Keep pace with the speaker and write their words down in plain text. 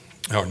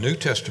Our New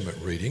Testament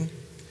reading,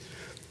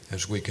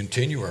 as we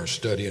continue our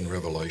study in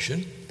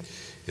Revelation,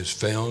 is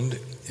found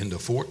in the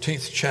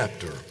 14th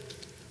chapter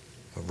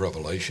of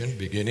Revelation,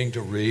 beginning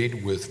to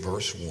read with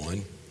verse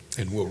 1,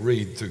 and we'll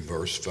read through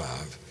verse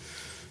 5.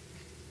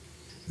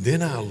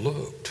 Then I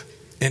looked,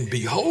 and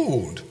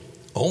behold,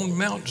 on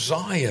Mount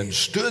Zion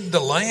stood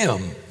the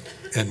Lamb,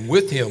 and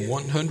with him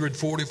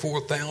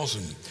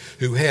 144,000,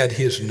 who had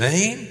his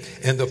name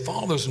and the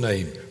Father's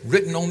name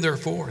written on their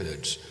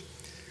foreheads.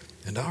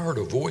 And I heard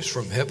a voice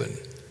from heaven,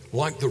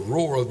 like the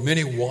roar of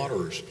many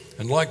waters,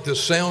 and like the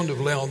sound of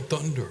loud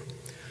thunder.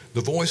 The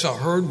voice I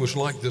heard was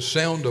like the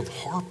sound of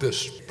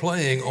harpists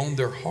playing on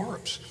their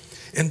harps.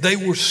 And they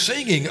were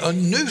singing a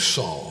new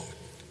song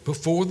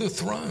before the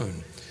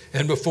throne,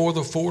 and before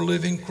the four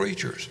living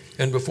creatures,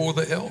 and before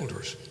the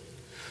elders.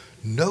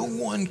 No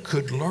one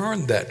could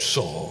learn that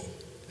song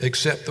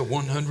except the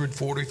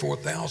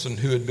 144,000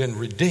 who had been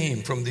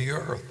redeemed from the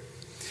earth.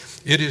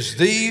 It is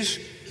these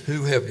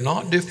who have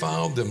not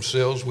defiled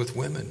themselves with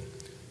women,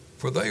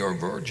 for they are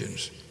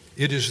virgins.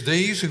 It is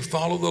these who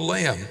follow the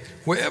Lamb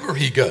wherever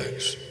he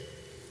goes.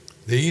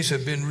 These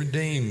have been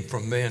redeemed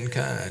from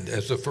mankind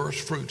as the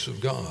first fruits of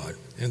God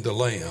and the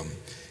Lamb,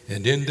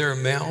 and in their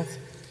mouth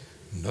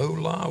no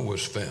lie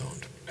was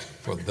found,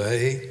 for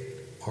they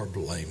are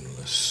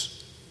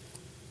blameless.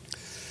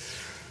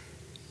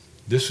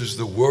 This is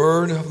the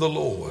word of the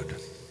Lord.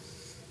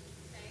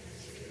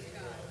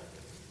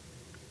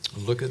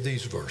 Look at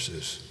these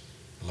verses.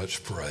 Let's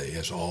pray,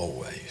 as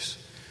always,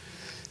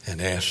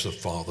 and ask the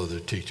Father to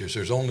teach us.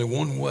 There's only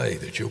one way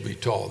that you'll be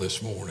taught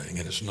this morning,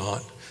 and it's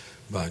not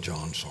by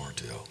John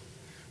Sartell.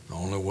 The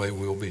only way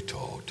we'll be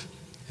taught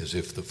is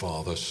if the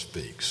Father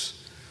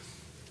speaks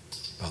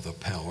by the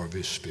power of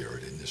his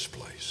Spirit in this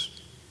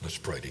place. Let's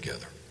pray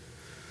together.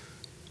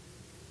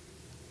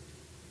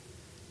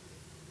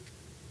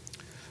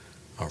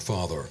 Our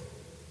Father,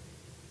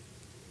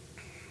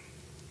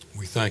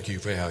 we thank you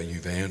for how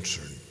you've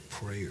answered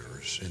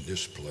prayers in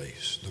this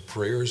place, the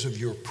prayers of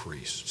your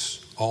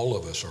priests. All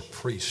of us are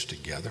priests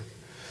together.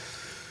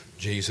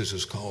 Jesus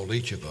has called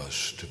each of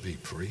us to be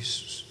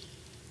priests.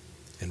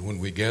 And when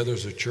we gather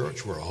as a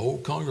church, we're a whole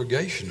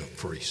congregation of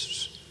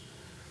priests.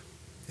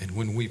 And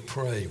when we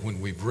pray,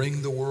 when we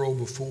bring the world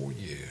before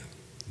you,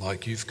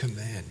 like you've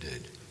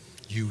commanded,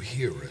 you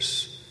hear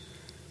us.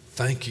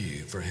 Thank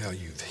you for how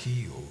you've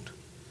healed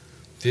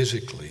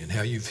physically, and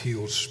how you've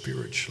healed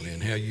spiritually,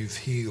 and how you've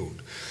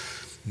healed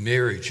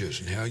marriages,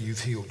 and how you've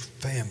healed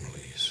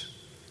families.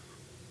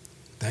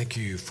 Thank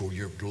you for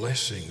your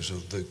blessings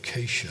of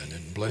vocation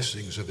and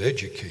blessings of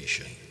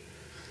education,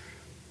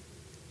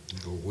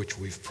 for which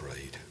we've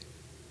prayed.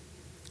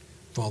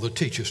 Father,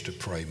 teach us to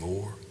pray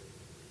more.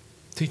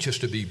 Teach us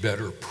to be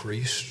better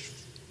priests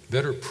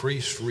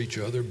for each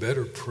other,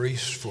 better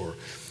priests for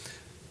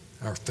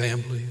our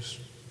families,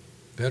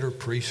 better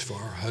priests for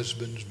our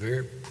husbands,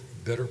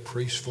 better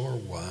priests for our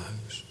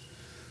wives,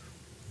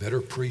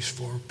 better priests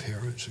for our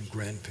parents and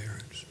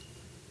grandparents,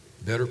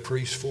 better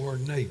priests for our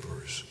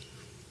neighbors,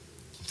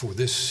 for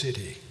this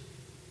city,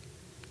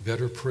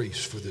 better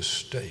priests for this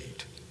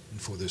state and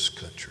for this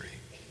country.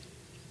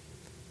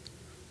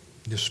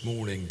 This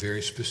morning,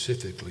 very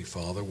specifically,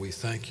 Father, we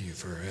thank you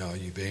for how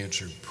you've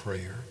answered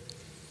prayer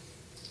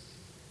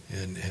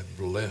and have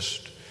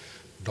blessed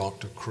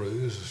Dr.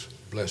 Cruz,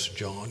 blessed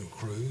John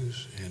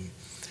Cruz, and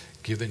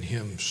given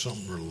him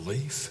some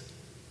relief.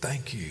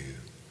 Thank you.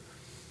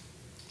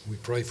 We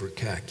pray for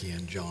Kaki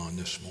and John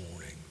this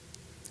morning,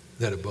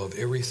 that above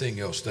everything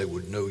else they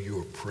would know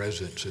your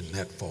presence in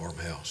that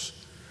farmhouse,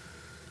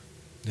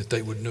 that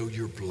they would know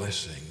your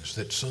blessings,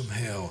 that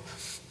somehow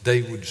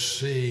they would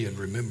see and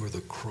remember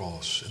the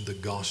cross and the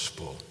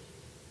gospel,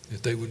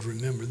 that they would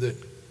remember that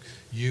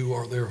you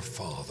are their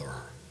Father.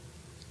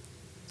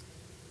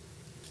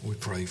 We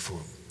pray for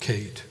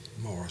Kate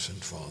Morrison,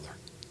 Father.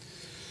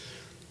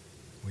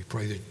 We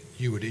pray that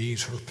you would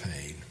ease her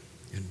pain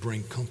and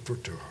bring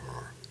comfort to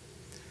her.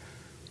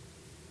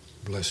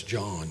 Bless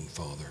John,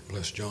 Father.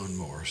 Bless John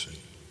Morrison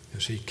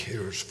as he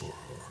cares for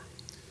her.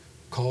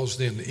 Cause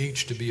them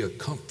each to be a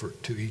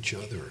comfort to each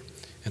other,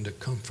 and a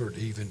comfort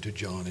even to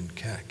John and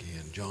Kaki,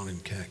 and John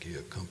and Kaki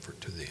a comfort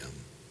to them.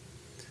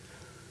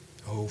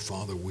 Oh,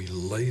 Father, we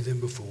lay them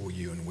before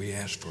you, and we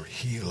ask for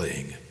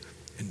healing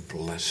and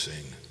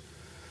blessing.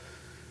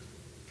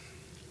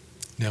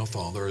 Now,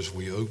 Father, as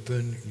we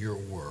open your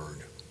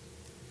word,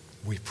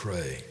 we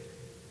pray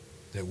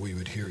that we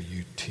would hear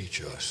you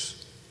teach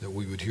us, that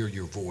we would hear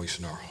your voice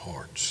in our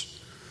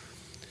hearts.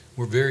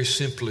 We're very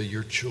simply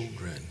your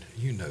children.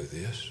 You know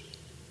this.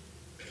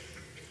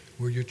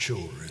 We're your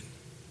children.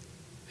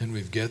 And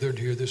we've gathered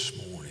here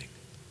this morning,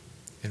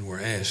 and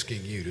we're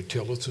asking you to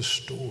tell us a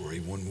story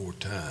one more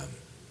time.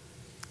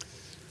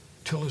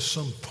 Tell us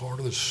some part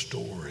of the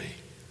story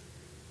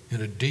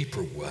in a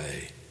deeper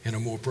way, in a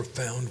more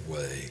profound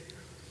way.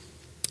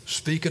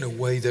 Speak in a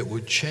way that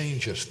would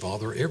change us,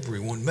 Father,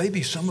 everyone,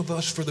 maybe some of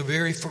us for the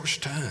very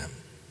first time.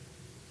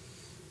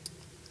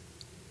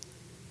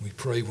 We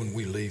pray when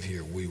we leave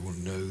here, we will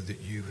know that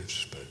you have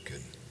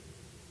spoken.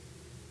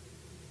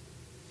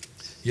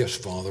 Yes,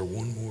 Father,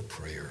 one more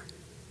prayer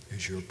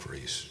as your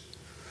priest.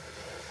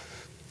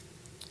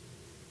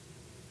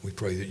 We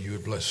pray that you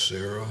would bless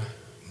Sarah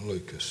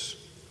Lucas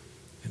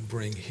and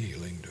bring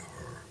healing to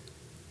her.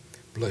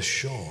 Bless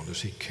Sean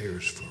as he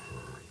cares for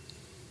her.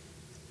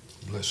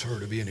 Bless her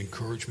to be an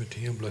encouragement to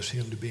him. Bless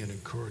him to be an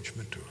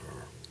encouragement to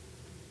her.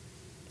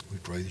 We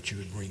pray that you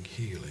would bring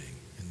healing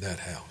in that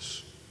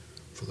house.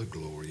 For the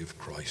glory of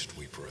Christ,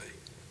 we pray.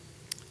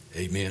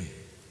 Amen.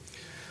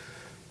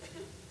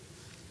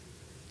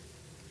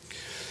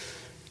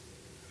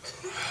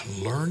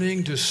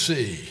 Learning to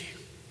see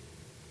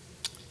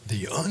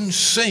the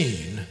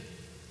unseen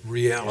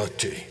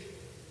reality.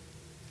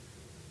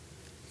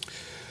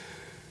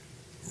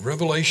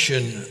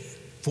 Revelation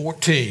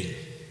 14,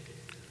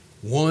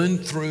 1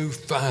 through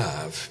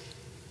 5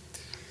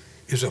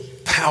 is a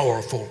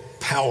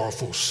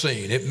powerful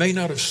scene. It may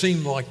not have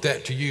seemed like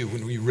that to you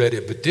when we read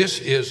it, but this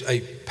is a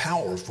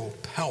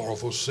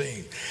powerful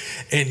scene.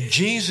 And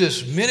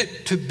Jesus meant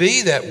it to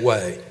be that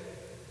way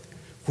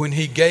when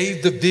he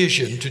gave the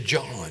vision to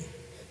John.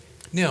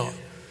 Now,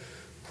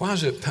 why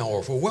is it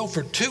powerful? Well,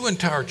 for 2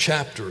 entire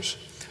chapters,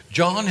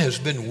 John has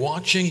been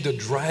watching the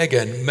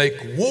dragon make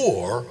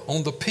war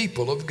on the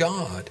people of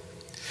God.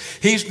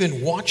 He's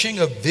been watching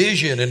a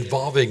vision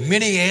involving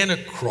many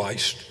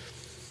antichrists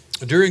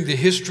during the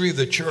history of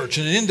the church.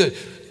 And in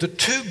the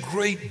 2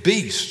 great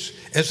beasts,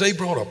 as they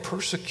brought a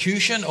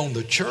persecution on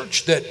the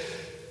church that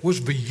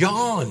was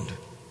beyond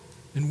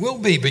and will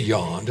be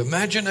beyond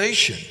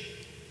imagination.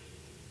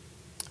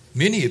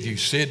 Many of you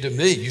said to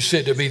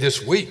me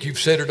this week, you've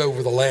said it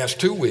over the last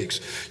 2 weeks,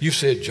 you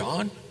said,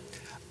 John,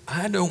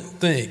 I don't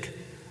think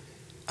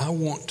I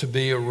want to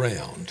be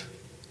around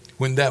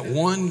when that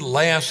one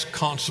last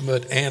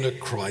consummate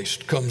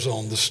antichrist comes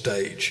on the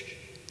stage.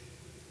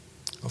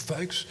 Well,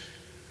 folks,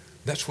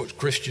 that's what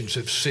Christians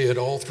have said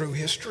all through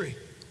history.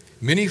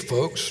 Many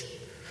folks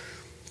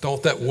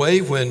thought that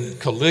way when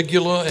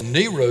Caligula and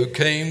Nero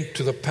came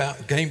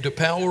to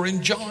power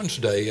in John's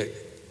day.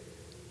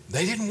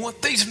 They didn't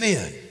want these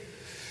men.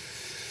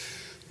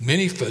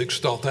 Many folks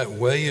thought that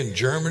way in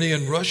Germany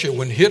and Russia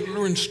when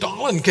Hitler and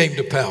Stalin came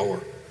to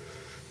power.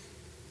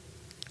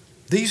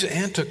 These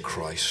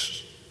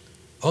antichrists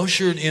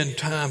ushered in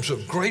times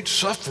of great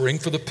suffering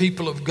for the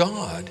people of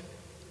God.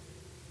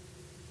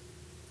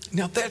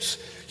 Now that's,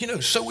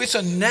 so it's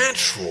a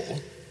natural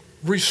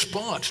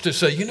response to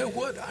say, you know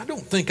what, I don't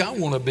think I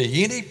want to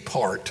be any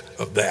part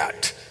of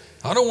that.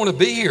 I don't want to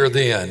be here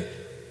then.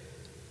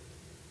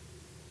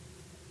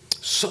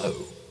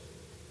 So,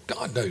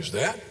 God knows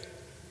that.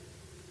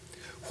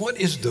 What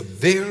is the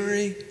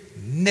very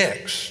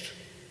next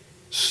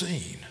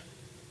scene?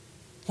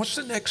 What's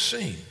the next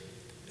scene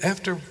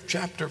after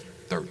chapter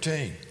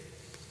 13?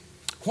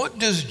 What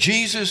does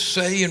Jesus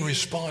say in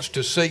response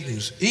to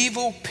Satan's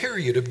evil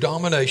period of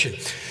domination?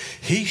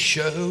 He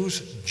shows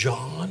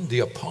John, the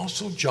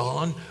Apostle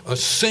John, a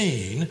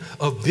scene,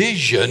 a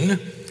vision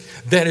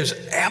that is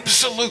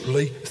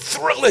absolutely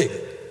thrilling.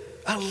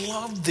 I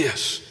love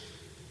this.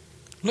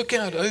 Look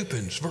how it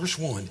opens, verse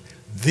 1.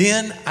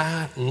 Then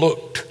I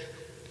looked.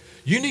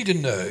 You need to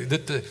know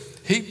that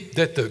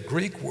the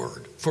Greek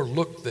word for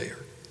look there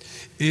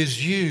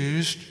is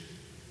used,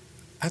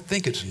 I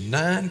think it's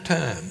 12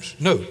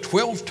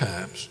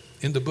 times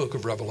in the book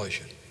of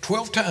Revelation.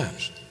 12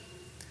 times.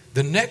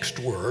 The next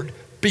word,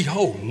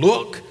 behold,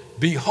 look,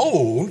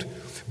 behold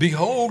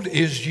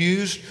is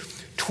used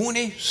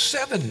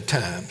 27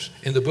 times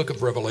in the book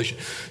of Revelation.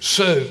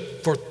 So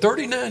for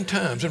 39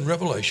 times in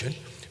Revelation,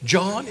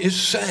 John is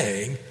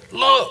saying,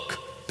 look,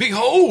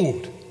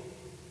 behold.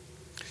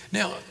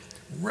 Now,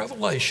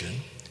 Revelation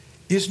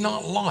is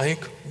not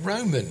like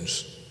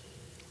Romans.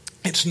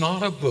 It's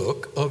not a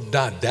book of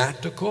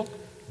didactical,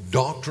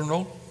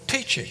 doctrinal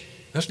teaching.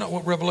 That's not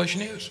what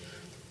Revelation is.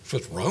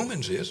 That's what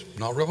Romans is,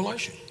 not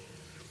Revelation.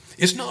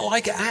 It's not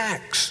like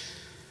Acts.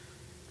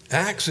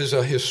 Acts is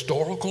a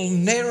historical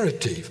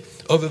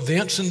narrative of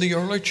events in the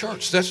early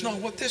church. That's not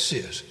what this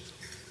is.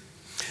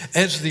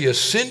 As the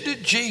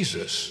ascended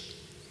Jesus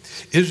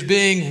is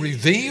being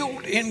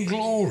revealed in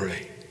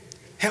glory,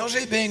 how's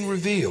he being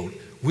revealed?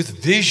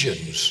 With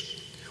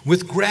visions,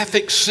 with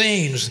graphic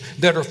scenes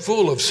that are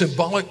full of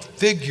symbolic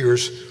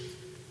figures,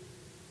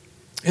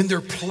 and they're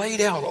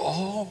played out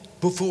all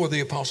before the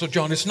Apostle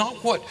John. It's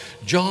not what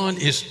John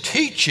is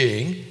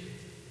teaching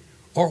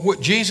or what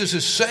Jesus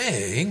is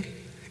saying,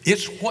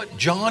 it's what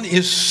John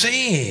is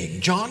seeing.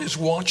 John is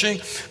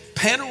watching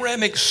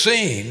panoramic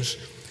scenes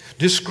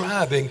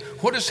describing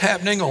what is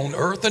happening on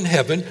earth and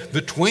heaven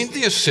between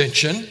the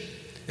ascension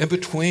and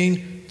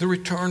between the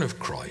return of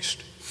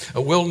Christ.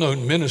 A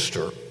well-known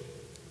minister,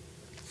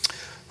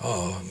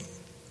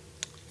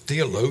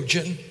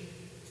 theologian,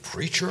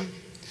 preacher,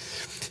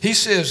 he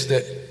says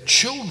that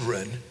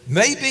children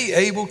may be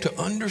able to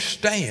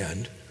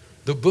understand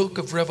the book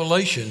of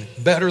Revelation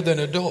better than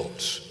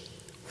adults.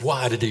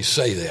 Why did he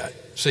say that?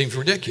 Seems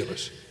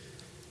ridiculous.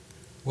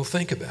 Well,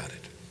 think about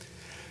it.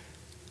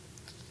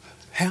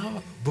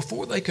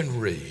 Before they can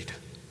read,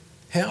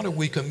 how do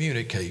we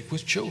communicate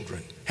with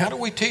children? How do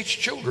we teach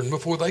children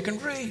before they can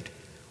read?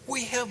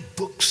 We have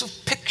books of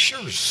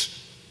pictures.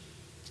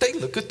 They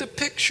look at the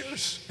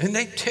pictures and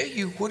they tell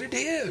you what it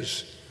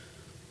is.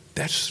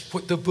 That's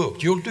what the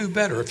book. You'll do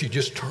better if you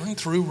just turn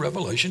through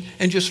Revelation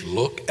and just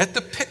look at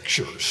the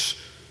pictures.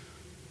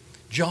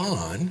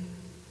 John,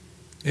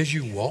 as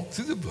you walk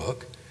through the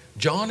book,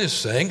 John is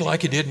saying,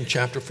 like he did in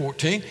chapter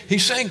 14,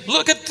 he's saying,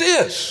 look at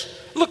this.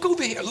 Look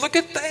over here. Look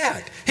at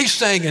that. He's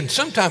saying, and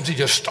sometimes he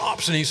just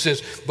stops and he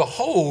says,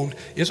 behold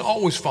is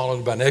always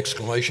followed by an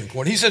exclamation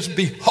point. He says,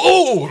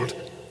 behold.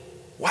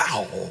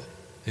 Wow,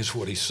 is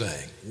what he's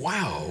saying.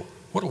 Wow,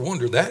 what a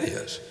wonder that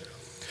is.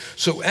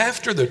 So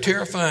after the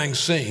terrifying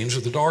scenes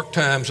of the dark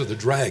times of the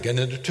dragon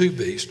and the two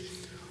beasts,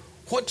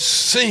 what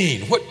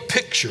scene, what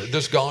picture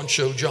does God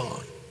show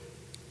John?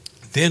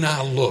 Then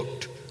I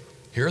looked.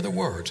 Here are the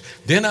words.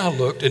 Then I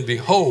looked, and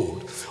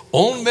behold,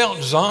 on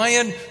Mount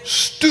Zion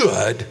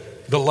stood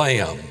the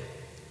Lamb.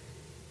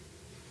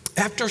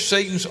 After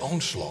Satan's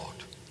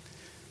onslaught,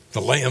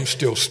 the Lamb's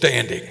still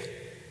standing.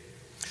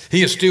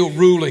 He is still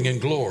ruling in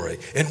glory.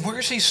 And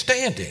where's he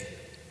standing?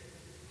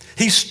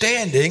 He's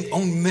standing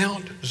on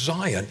Mount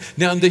Zion.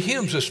 Now, in the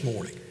hymns this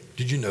morning,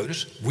 did you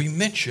notice we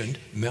mentioned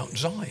Mount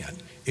Zion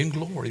in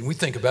glory? And we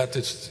think about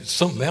this, it's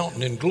some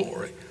mountain in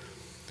glory.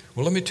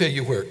 Well, let me tell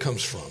you where it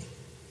comes from.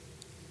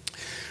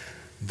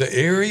 The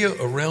area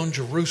around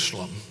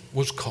Jerusalem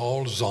was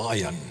called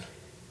Zion.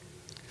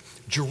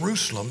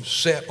 Jerusalem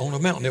sat on a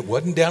mountain. It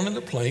wasn't down in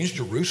the plains.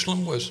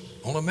 Jerusalem was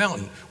on a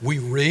mountain. We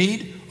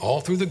read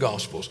all through the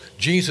Gospels,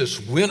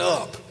 Jesus went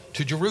up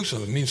to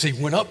Jerusalem. It means he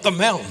went up the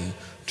mountain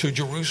to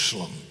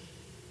Jerusalem.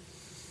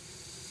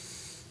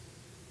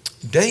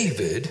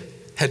 David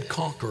had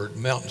conquered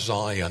Mount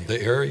Zion.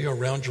 The area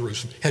around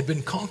Jerusalem had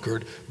been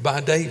conquered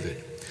by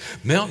David.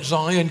 Mount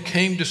Zion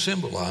came to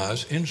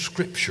symbolize in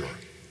Scripture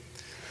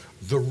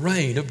the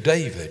reign of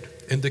David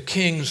and the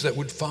kings that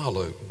would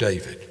follow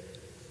David,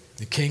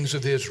 the kings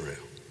of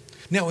Israel.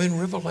 Now in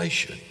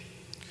Revelation,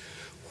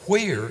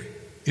 where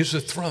is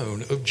the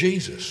throne of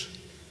Jesus?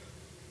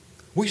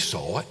 We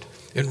saw it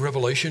in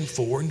Revelation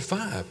 4 and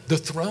 5. The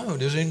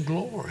throne is in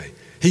glory.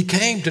 He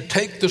came to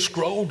take the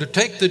scroll, to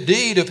take the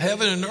deed of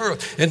heaven and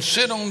earth and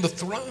sit on the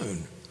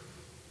throne.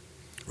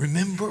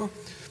 Remember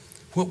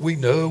what we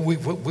know,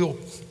 we'll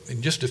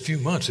in just a few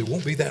months, it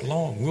won't be that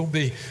long, we'll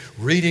be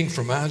reading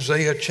from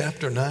Isaiah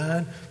chapter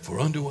 9,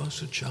 for unto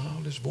us a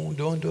child is born,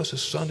 unto us a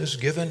son is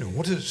given. And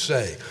what does it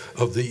say?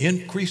 Of the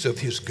increase of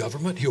his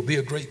government, he'll be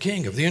a great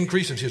king. Of the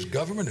increase of his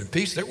government and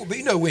peace, there will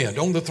be no end.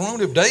 On the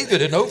throne of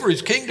David and over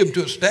his kingdom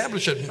to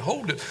establish it and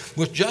hold it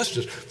with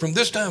justice from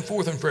this time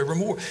forth and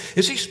forevermore.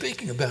 Is he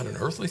speaking about an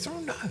earthly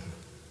throne? No.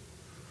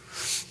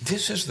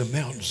 This is the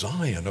Mount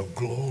Zion of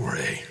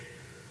glory.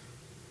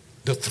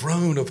 The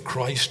throne of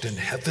Christ in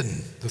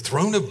heaven, the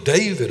throne of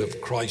David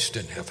of Christ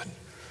in heaven.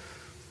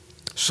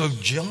 So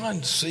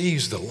John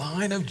sees the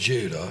Lion of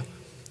Judah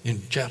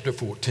in chapter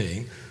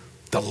 14,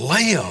 the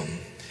Lamb,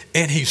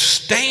 and he's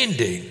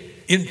standing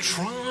in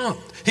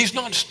triumph. He's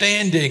not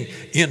standing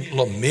in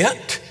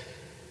lament.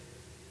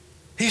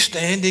 He's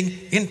standing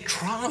in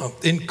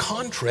triumph, in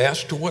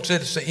contrast to what's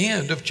at the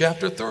end of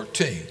chapter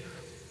 13.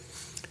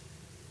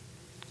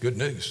 Good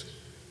news.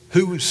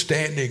 Who is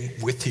standing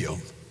with him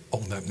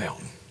on that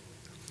mountain?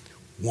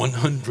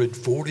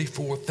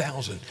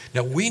 144,000.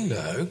 Now we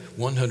know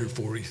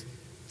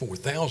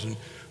 144,000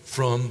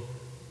 from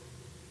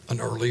an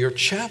earlier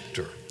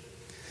chapter.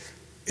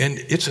 And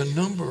it's a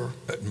number.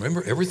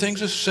 Remember,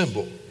 everything's a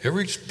symbol.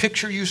 Every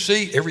picture you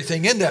see,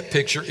 everything in that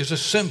picture is a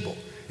symbol.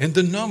 And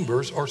the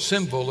numbers are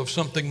symbol of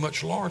something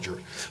much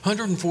larger.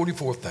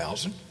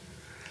 144,000.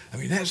 I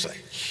mean, that's a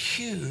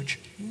huge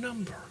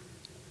number.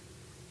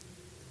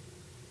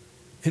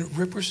 And it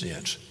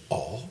represents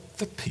all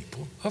the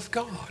people of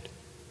God.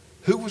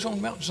 Who was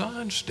on Mount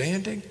Zion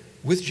standing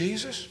with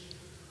Jesus?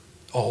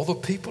 All the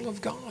people of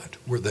God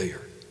were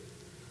there.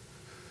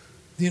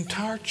 The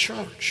entire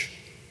church.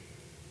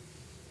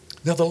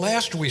 Now, the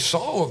last we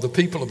saw of the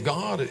people of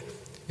God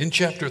in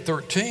chapter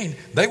 13,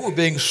 they were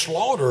being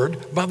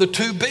slaughtered by the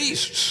two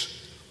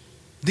beasts.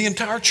 The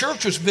entire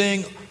church was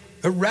being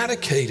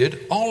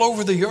eradicated all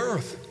over the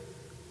earth.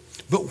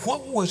 But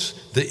what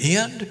was the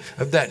end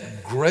of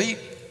that great,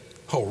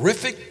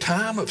 horrific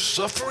time of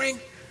suffering?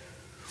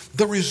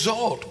 The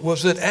result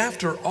was that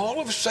after all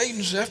of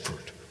Satan's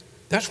effort,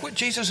 that's what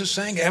Jesus is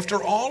saying,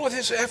 after all of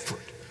his effort,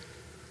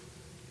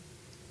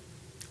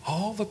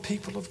 all the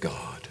people of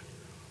God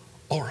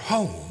are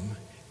home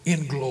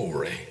in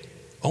glory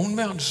on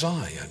Mount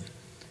Zion,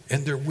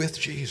 and they're with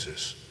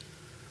Jesus.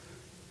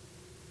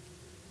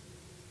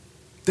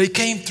 They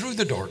came through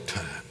the dark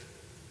time,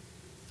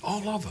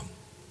 all of them.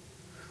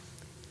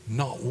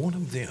 Not one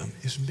of them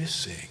is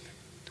missing.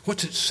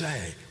 What's it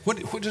say? What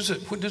does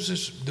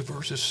the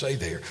verses say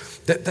there?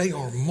 That they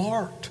are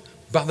marked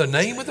by the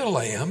name of the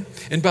Lamb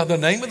and by the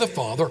name of the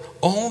Father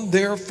on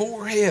their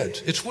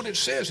foreheads. It's what it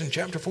says in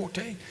chapter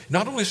 14.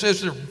 Not only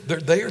says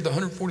they're there, the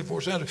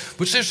 144,000,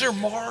 but it says they're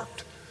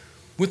marked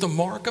with the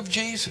mark of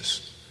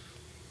Jesus,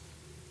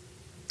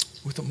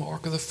 with the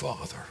mark of the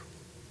Father.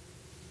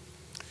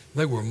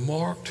 They were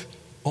marked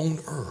on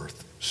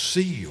earth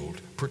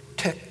sealed,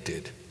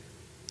 protected.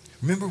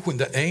 Remember when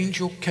the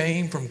angel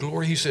came from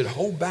glory, he said,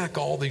 hold back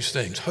all these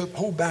things.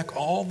 Hold back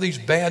all these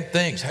bad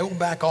things. Hold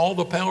back all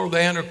the power of the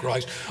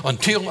Antichrist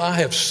until I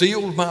have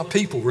sealed my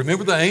people.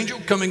 Remember the angel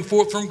coming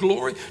forth from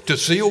glory to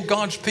seal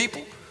God's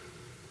people?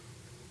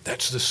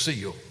 That's the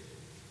seal.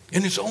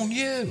 And it's on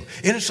you,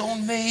 and it's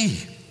on me.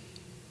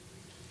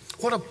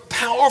 What a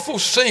powerful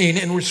scene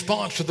in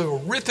response to the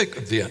horrific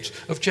events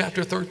of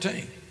chapter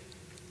 13.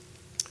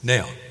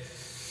 Now,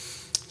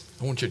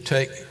 I want you to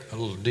take a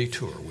little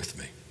detour with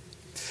me.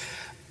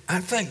 I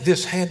think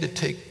this had to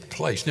take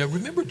place. Now,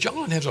 remember,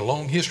 John has a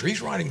long history.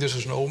 He's writing this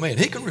as an old man.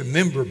 He can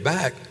remember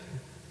back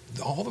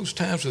all those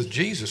times with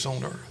Jesus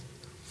on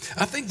earth.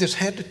 I think this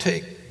had to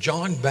take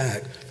John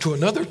back to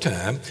another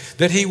time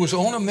that he was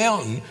on a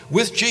mountain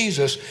with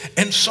Jesus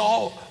and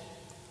saw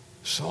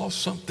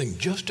something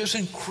just as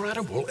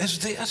incredible as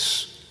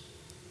this.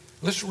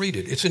 Let's read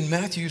it. It's in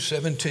Matthew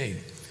 17.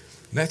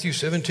 Matthew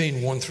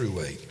 17, 1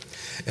 through 8.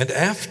 And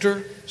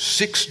after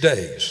 6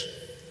 days,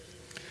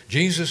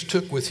 Jesus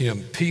took with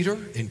him Peter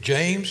and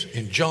James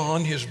and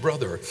John, his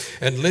brother,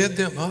 and led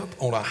them up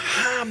on a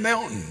high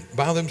mountain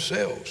by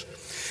themselves.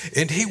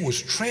 And he was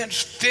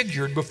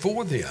transfigured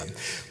before them.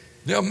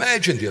 Now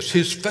imagine this.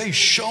 His face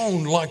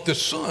shone like the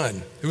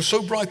sun. It was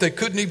so bright they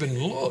couldn't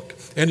even look.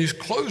 And his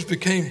clothes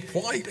became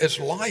white as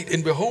light.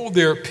 And behold,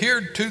 there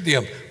appeared to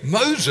them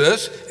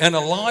Moses and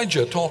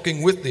Elijah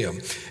talking with them.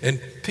 And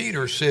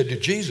Peter said to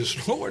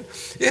Jesus, Lord,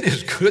 it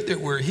is good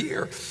that we're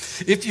here.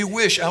 If you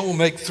wish, I will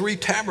make 3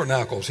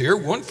 tabernacles here,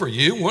 one for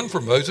you, one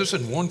for Moses,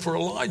 and one for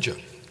Elijah.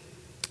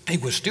 He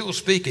was still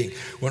speaking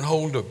when,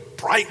 hold, a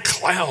bright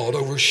cloud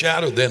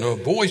overshadowed them. A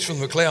voice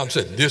from the cloud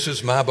said, this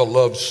is my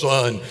beloved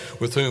Son,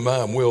 with whom I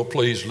am well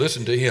pleased.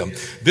 Listen to him.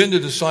 Then the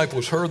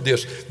disciples heard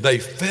this. They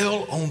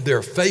fell on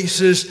their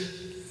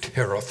faces,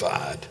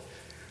 terrified.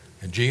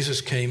 And Jesus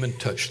came and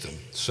touched them,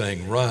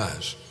 saying,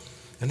 rise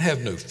and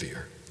have no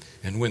fear.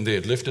 And when they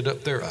had lifted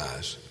up their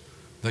eyes,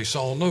 they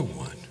saw no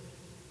one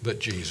but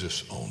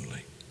Jesus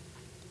only.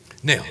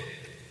 Now,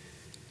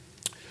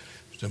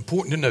 it's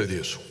important to know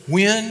this.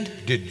 When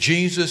did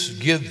Jesus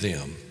give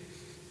them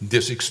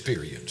this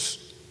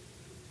experience?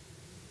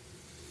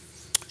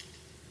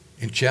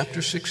 In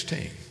chapter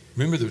 16.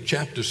 Remember, the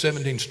chapter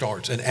 17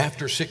 starts, and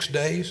after 6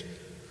 days,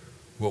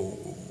 well,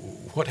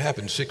 what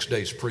happened 6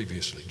 days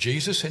previously?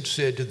 Jesus had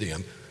said to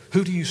them,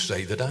 who do you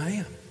say that I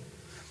am?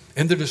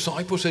 And the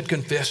disciples had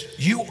confessed,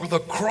 you are the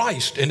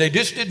Christ. And they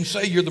just didn't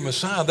say you're the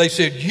Messiah. They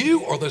said,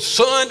 you are the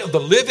Son of the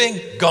living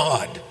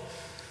God.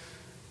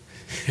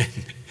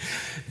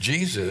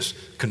 Jesus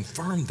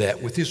confirmed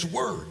that with his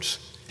words.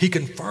 He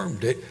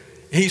confirmed it.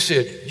 He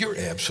said, you're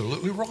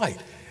absolutely right.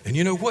 And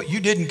you know what? You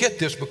didn't get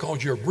this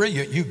because you're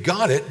brilliant. You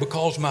got it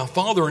because my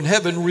Father in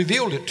heaven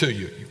revealed it to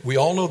you. We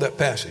all know that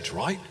passage,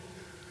 right?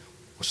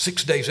 Well,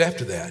 6 days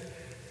after that,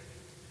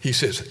 he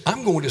says,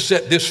 I'm going to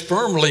set this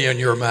firmly in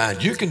your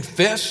mind. You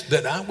confess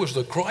that I was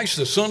the Christ,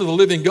 the Son of the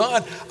living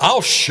God.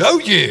 I'll show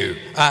you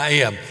I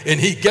am. And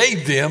he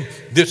gave them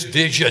this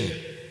vision.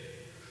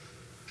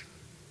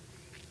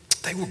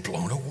 They were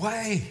blown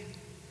away.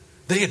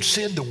 They had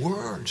said the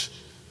words,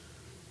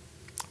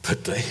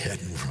 but they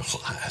hadn't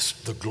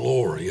realized the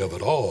glory of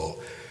it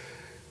all.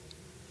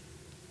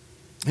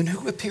 And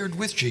who appeared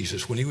with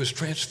Jesus when he was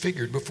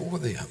transfigured before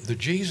them? The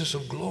Jesus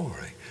of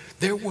glory.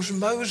 There was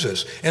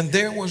Moses and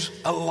there was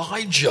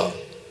Elijah.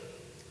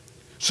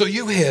 So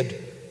you had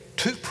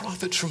 2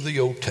 prophets from the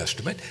Old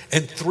Testament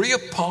and 3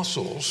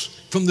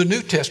 apostles from the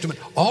New Testament,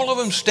 all of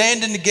them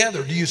standing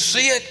together. Do you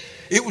see it?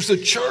 It was the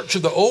church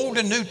of the Old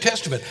and New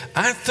Testament.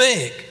 I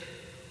think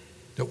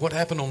that what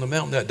happened on the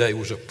mountain that day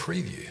was a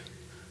preview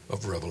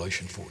of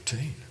Revelation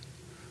 14.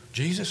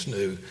 Jesus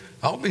knew,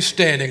 I'll be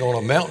standing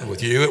on a mountain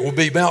with you. It will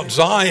be Mount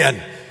Zion,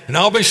 and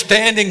I'll be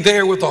standing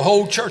there with the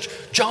whole church.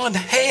 John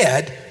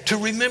had to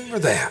remember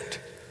that.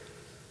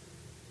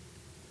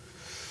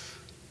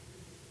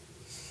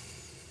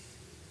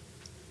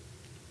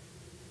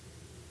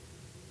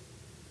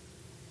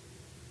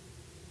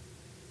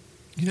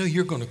 You know,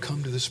 you're going to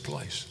come to this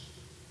place.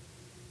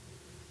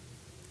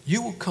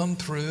 You will come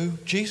through,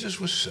 Jesus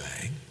was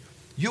saying,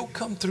 you'll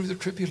come through the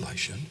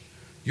tribulation.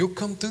 You'll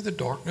come through the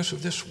darkness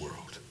of this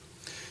world.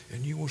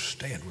 And you will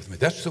stand with me.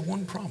 That's the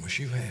one promise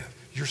you have.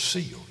 You're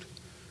sealed.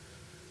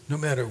 No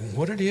matter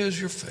what it is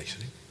you're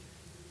facing.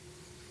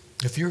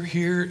 If you're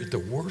here at the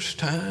worst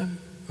time,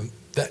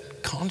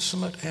 that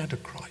consummate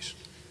Antichrist,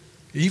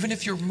 even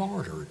if you're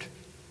martyred,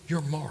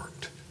 you're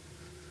marked.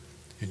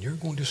 And you're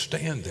going to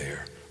stand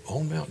there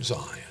on Mount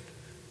Zion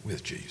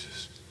with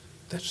Jesus.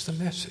 That's the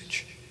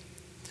message.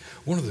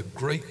 One of the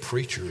great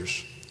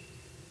preachers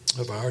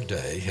of our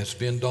day has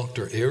been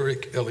Dr.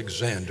 Eric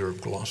Alexander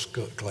of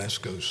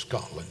Glasgow,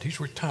 Scotland.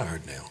 He's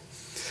retired now.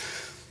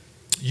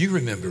 You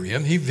remember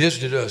him. He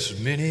visited us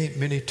many,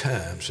 many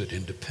times at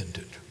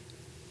Independent.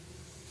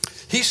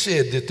 He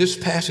said that this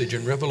passage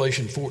in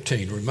Revelation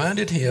 14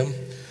 reminded him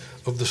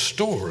of the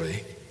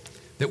story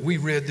that we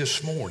read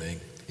this morning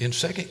in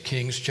 2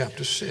 Kings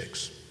chapter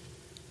 6.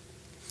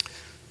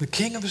 The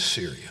king of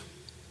Assyria,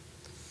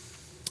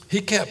 He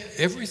kept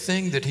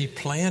everything that he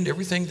planned,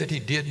 everything that he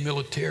did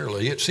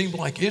militarily. It seemed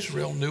like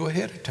Israel knew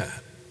ahead of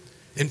time.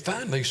 And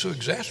finally, so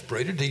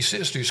exasperated, he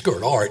says to his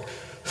court, all right,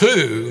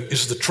 who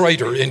is the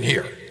traitor in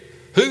here?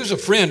 Who's a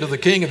friend of the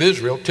king of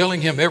Israel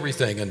telling him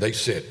everything? And they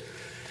said,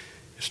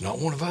 it's not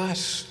one of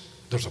us.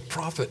 There's a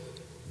prophet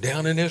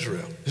down in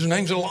Israel. His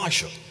name's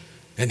Elisha.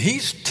 And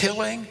he's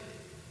telling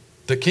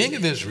the king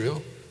of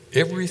Israel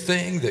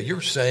everything that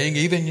you're saying,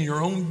 even in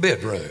your own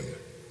bedroom.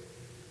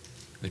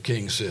 The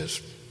king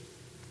says,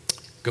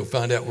 go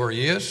find out where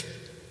he is.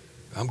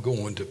 I'm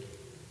going to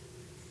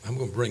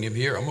bring him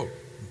here. I'm going to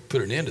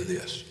put an end to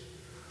this.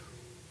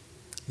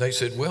 They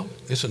said, well,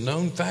 it's a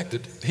known fact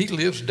that he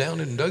lives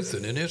down in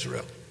Dothan in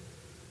Israel.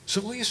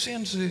 So he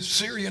sends the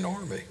Syrian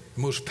army,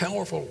 the most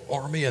powerful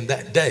army in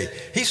that day.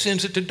 He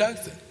sends it to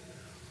Dothan.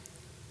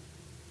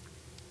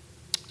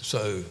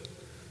 So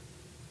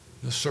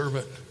the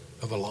servant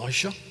of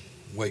Elisha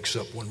wakes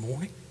up one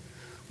morning,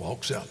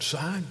 walks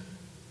outside.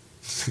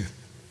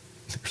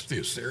 There's the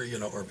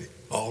Assyrian army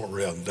all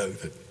around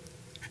Dothan.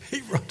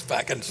 He runs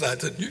back inside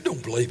and said, you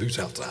don't believe who's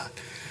outside.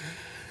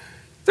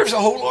 There's a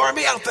whole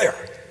army out there.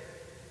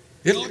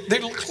 They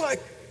look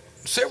like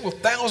several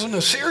thousand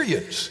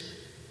Assyrians.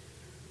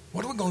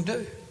 What are we going to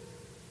do?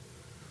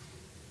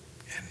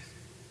 And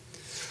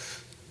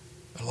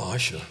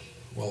Elisha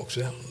walks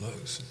out and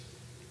looks.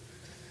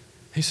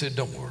 He said,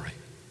 don't worry.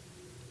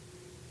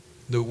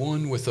 The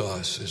one with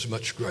us is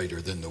much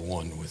greater than the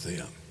one with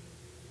them.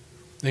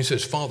 And he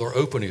says, Father,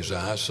 open his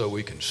eyes so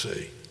we can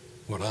see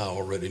what I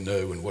already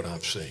know and what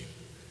I've seen.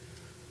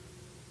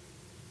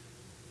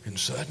 And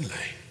suddenly,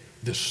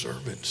 this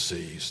servant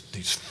sees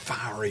these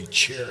fiery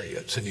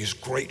chariots and these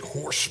great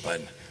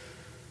horsemen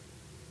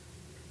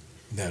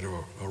that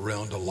are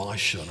around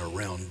Elisha and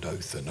around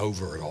Dothan,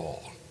 over it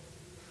all.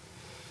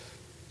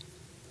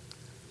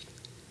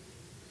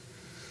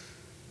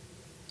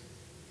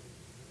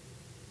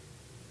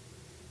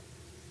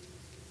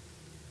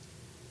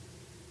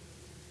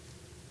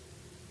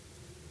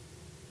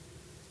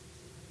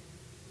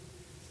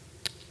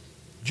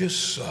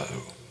 Just so,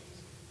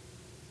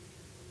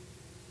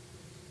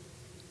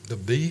 the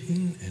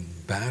beaten and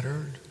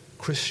battered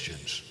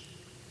Christians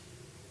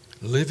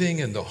living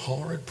in the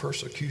horrid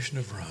persecution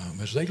of Rome,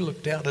 as they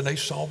looked out and they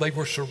saw they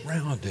were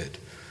surrounded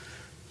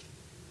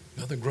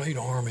by the great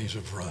armies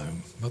of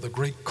Rome, by the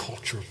great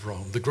culture of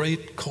Rome, the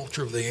great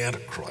culture of the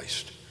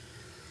Antichrist,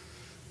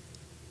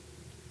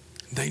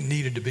 they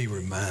needed to be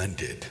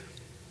reminded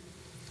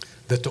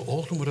that the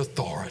ultimate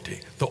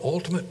authority, the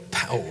ultimate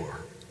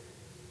power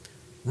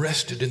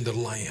rested in the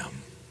Lamb,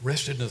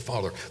 rested in the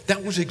Father.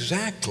 That's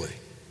exactly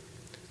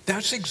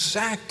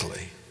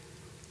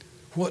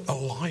what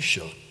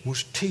Elisha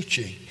was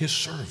teaching his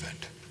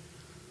servant.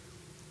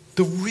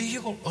 The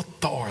real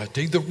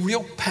authority, the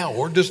real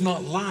power does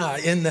not lie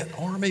in that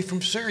army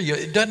from Syria.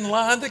 It doesn't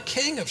lie in the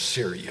king of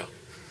Syria.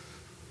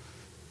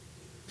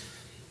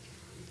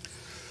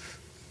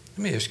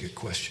 Let me ask you a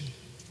question.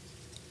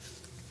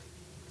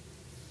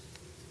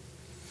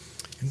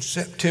 In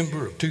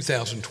September of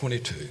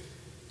 2022,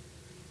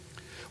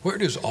 where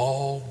does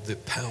all the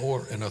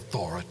power and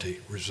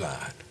authority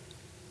reside?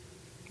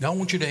 Now, I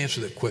want you to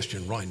answer that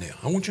question right now.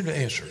 I want you to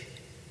answer it.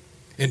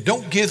 And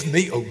don't give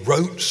me a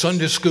rote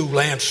Sunday school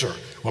answer.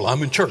 Well,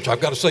 I'm in church. I've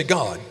got to say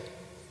God.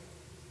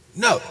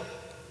 No.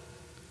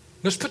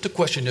 Let's put the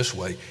question this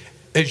way.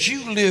 As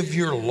you live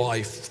your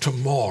life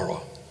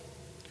tomorrow,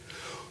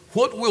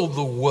 what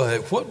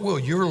will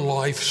your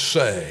life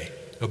say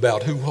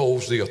about who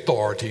holds the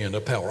authority and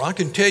the power? I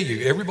can tell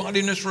you, everybody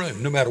in this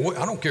room, no matter what,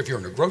 I don't care if you're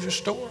in a grocery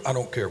store, I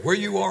don't care where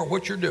you are,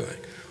 what you're doing.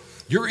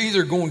 You're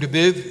either going to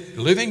be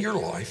living your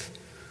life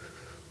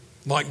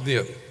like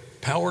the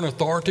power and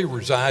authority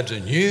resides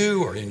in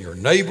you or in your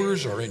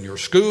neighbors or in your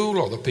school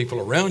or the people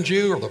around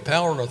you, or the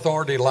power and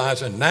authority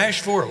lies in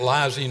Nashville, or it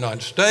lies in the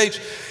United States,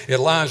 it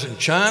lies in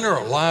China,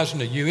 or it lies in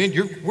the UN.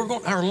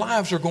 Our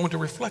lives are going to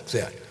reflect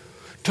that.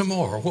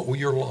 Tomorrow, what will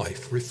your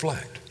life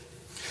reflect?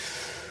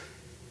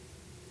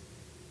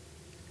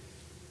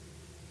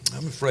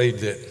 I'm afraid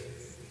that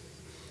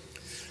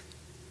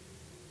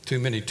too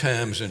many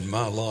times in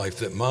my life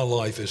that my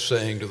life is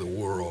saying to the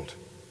world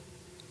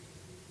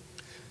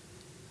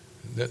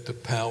that the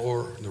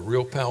power, the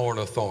real power and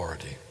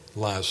authority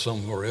lies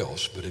somewhere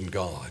else but in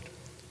God,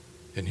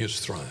 in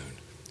his throne,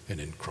 and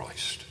in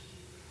Christ.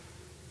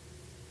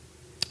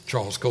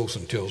 Charles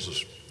Colson tells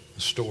us a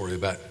story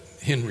about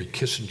Henry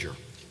Kissinger.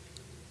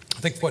 I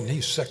think wasn't he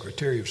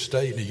Secretary of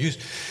State?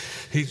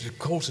 And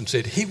Colson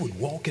said he would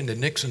walk into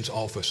Nixon's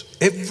office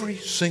every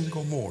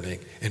single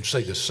morning and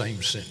say the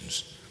same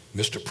sentence.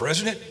 Mr.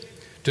 President,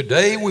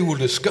 today we will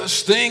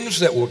discuss things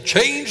that will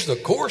change the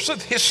course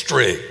of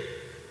history.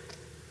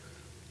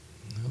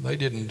 Well, they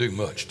didn't do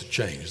much to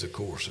change the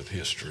course of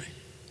history.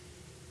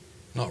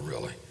 Not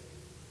really.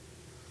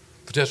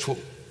 But that's what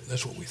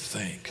we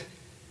think.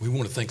 We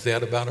want to think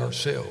that about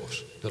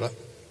ourselves.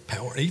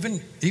 Power,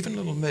 even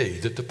little me,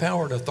 that the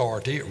power and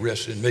authority, it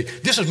rests in me.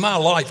 This is my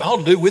life.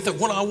 I'll do with it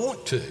what I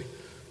want to.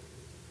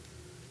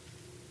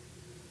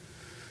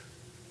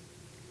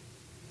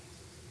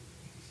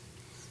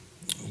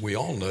 we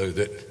all know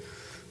that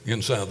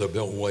inside the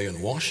Beltway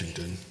in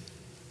Washington,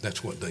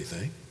 that's what they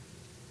think.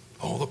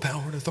 All the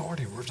power and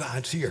authority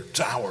resides here. It's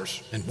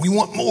ours, and we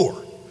want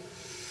more.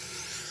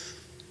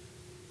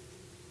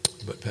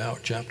 But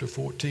chapter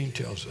 14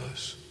 tells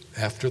us,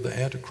 after the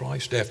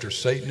Antichrist, after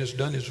Satan has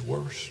done his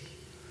worst,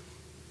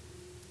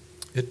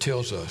 it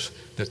tells us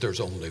that there's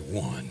only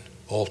one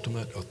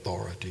ultimate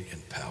authority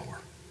and power.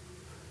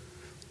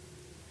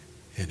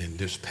 And in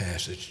this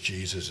passage,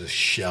 Jesus is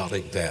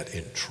shouting that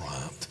in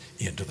triumph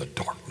into the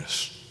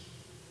darkness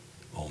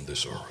on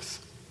this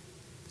earth.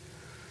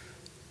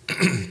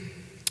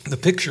 The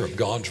picture of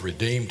God's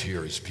redeemed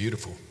here is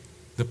beautiful.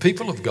 The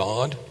people of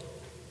God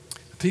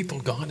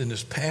in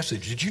this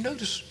passage, did you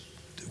notice?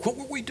 What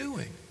were we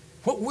doing?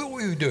 What will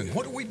we be doing?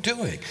 What are we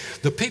doing?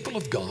 The people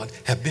of God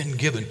have been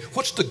given,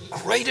 what's the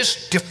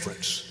greatest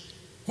difference?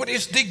 What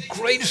is the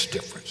greatest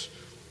difference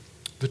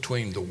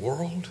between the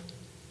world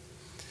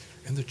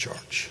and the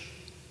church?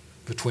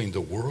 Between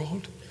the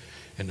world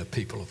and the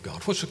people of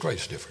God. What's the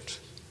greatest difference?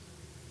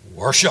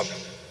 Worship.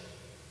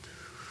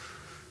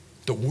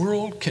 The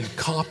world can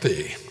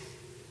copy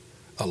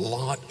a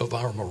lot of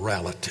our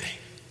morality.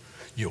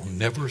 You'll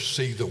never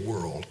see the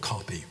world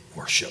copy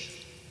worship,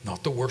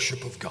 not the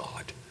worship of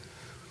God.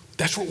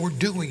 That's what we're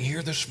doing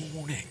here this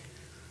morning.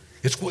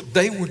 It's what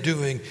they were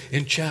doing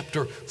in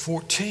chapter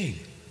 14.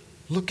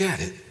 Look at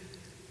it.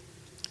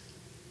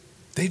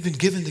 They've been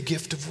given the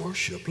gift of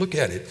worship. Look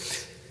at it.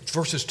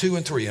 Verses 2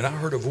 and 3. And I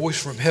heard a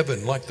voice from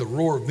heaven like the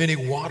roar of many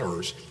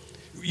waters.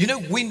 You know,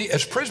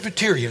 as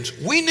Presbyterians,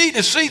 we need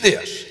to see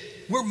this.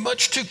 We're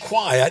much too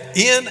quiet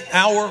in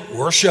our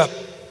worship,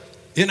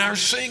 in our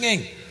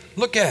singing.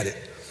 Look at it.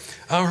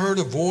 I heard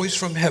a voice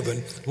from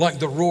heaven like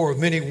the roar of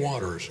many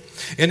waters,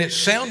 and it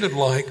sounded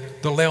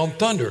like the loud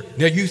thunder.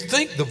 Now you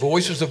think the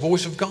voice is the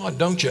voice of God,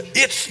 don't you?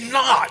 It's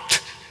not.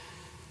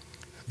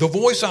 The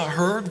voice I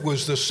heard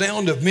was the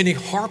sound of many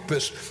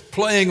harpists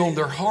playing on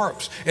their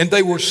harps, and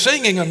they were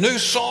singing a new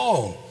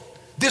song.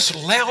 This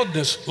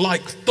loudness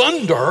like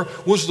thunder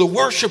was the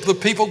worship of the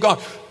people of God.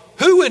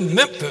 Who in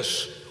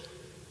Memphis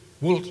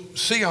will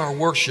see our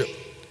worship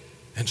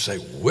and say,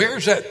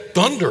 where's that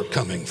thunder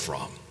coming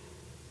from?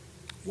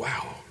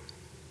 Wow.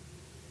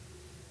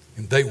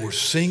 And they were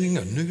singing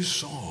a new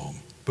song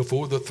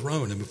before the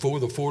throne and before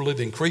the four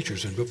living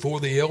creatures and before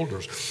the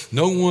elders.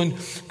 No one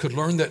could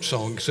learn that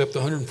song except the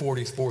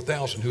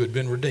 144,000 who had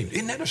been redeemed.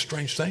 Isn't that a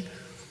strange thing?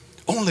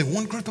 Only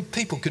one group of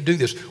people could do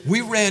this.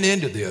 We ran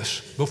into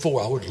this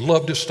before. I would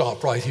love to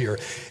stop right here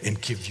and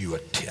give you a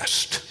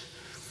test.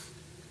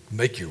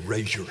 Make you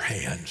raise your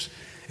hands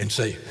and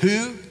say,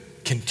 who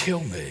can tell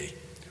me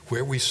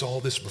where we saw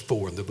this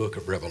before in the book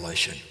of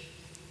Revelation?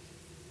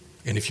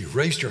 And if you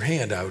raised your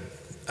hand,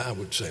 I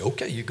would say,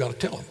 okay, you've got to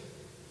tell them.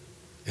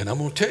 And I'm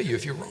going to tell you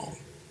if you're wrong.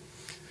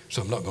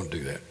 So I'm not going to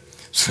do that.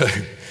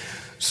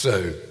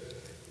 So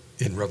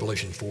in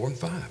Revelation 4 and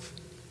 5,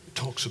 it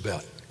talks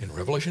about, in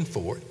Revelation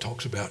 4, it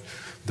talks about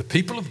the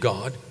people of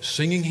God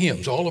singing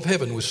hymns. All of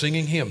heaven was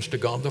singing hymns to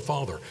God the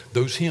Father.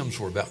 Those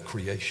hymns were about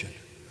creation.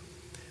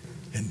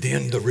 And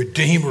then the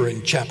Redeemer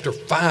in chapter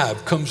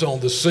 5 comes on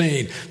the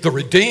scene. The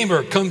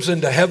Redeemer comes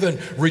into heaven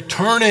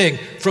returning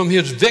from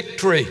his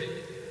victory,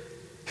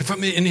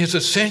 in his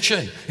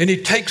ascension, and he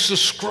takes the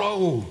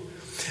scroll.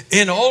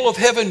 And all of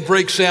heaven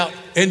breaks out,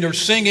 and they're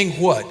singing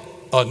what?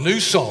 A new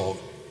song.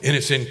 And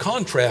it's in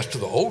contrast to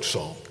the old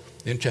song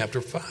in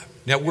chapter 5.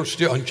 Now we're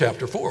still in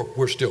chapter 4.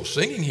 We're still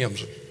singing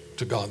hymns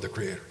to God the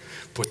Creator.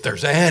 But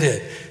there's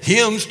added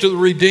hymns to the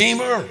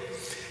Redeemer.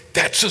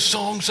 That's the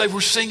songs they were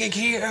singing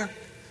here.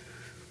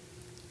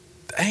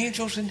 The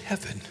angels in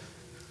heaven.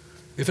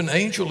 If an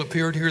angel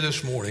appeared here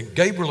this morning,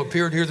 Gabriel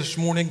appeared here this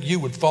morning, you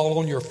would fall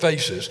on your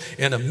faces,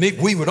 and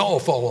we would all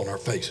fall on our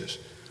faces,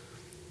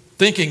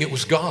 thinking it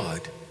was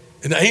God.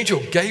 And the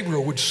angel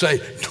Gabriel would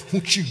say,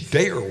 don't you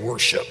dare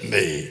worship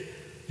me.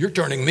 You're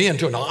turning me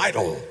into an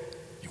idol.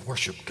 You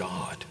worship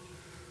God.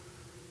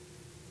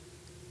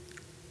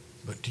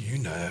 But do you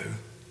know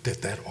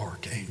that that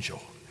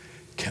archangel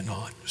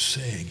cannot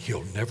sing?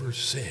 He'll never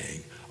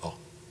sing a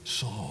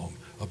song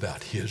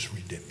about his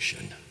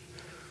redemption,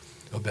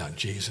 about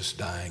Jesus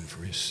dying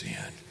for his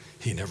sin.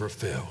 He never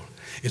fell.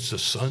 It's the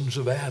sons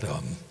of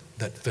Adam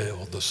that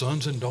fell, the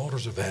sons and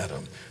daughters of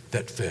Adam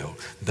that fell.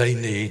 They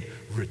need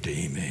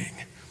redeeming.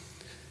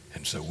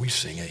 And so we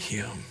sing a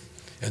hymn,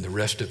 and the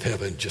rest of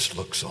heaven just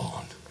looks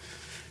on,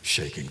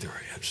 shaking their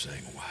heads,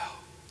 saying, wow,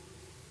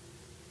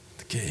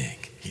 the King,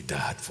 he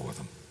died for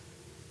them.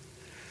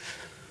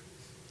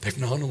 They've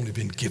not only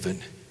been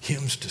given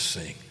hymns to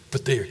sing,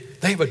 but they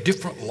have a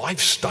different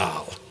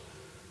lifestyle.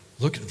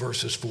 Look at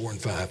verses 4 and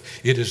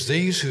 5. It is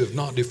these who have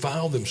not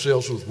defiled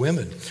themselves with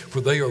women,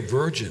 for they are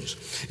virgins.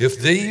 It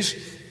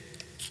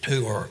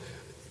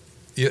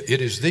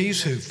is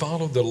these who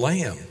follow the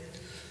Lamb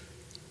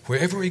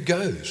wherever he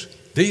goes.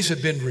 These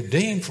have been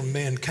redeemed from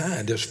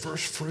mankind as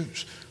first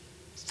fruits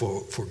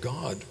for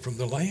God from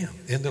the Lamb,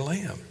 in the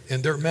Lamb.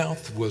 In their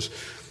mouth was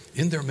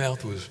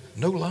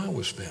no lie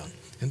was found.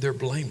 and they're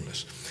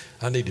blameless.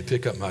 I need to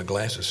pick up my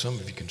glasses. Some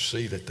of you can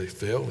see that they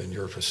fell, and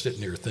you're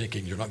sitting there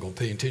thinking you're not going to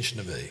pay attention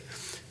to me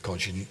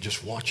because you're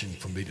just watching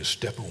for me to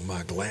step on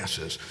my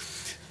glasses.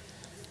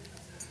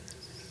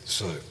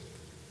 So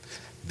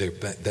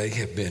they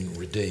have been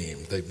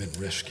redeemed. They've been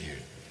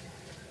rescued.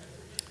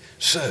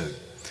 So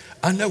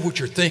I know what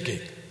you're thinking.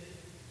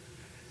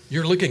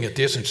 You're looking at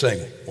this and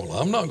saying, well,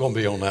 I'm not going to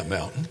be on that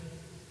mountain.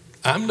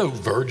 I'm no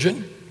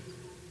virgin.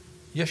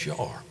 Yes, you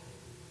are.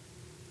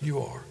 You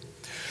are.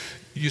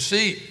 You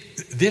see,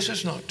 this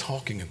is not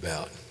talking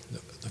about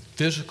the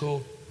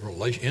physical,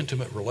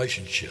 intimate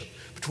relationship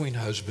between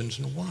husbands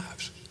and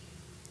wives.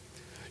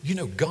 You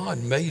know,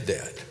 God made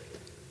that.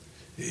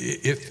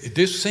 If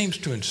this seems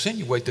to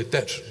insinuate that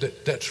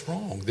that's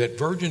wrong, that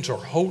virgins are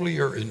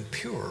holier and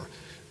pure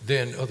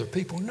than other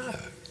people, no.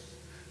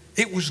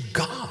 It was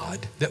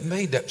God that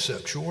made that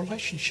sexual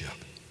relationship.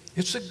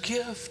 It's a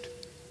gift.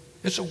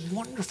 It's a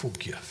wonderful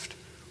gift.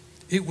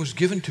 It was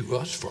given to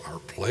us for our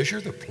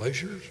pleasure, the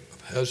pleasures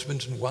of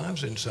husbands and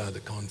wives inside the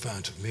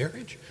confines of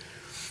marriage,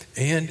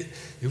 and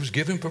it was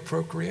given for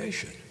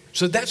procreation.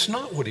 So that's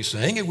not what he's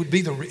saying. It would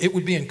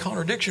be in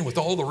contradiction with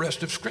all the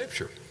rest of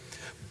Scripture.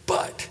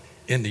 But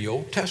in the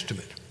Old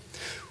Testament,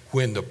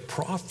 when the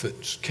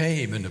prophets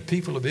came and the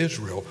people of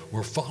Israel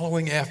were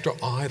following after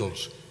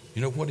idols,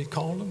 you know what he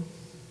called them?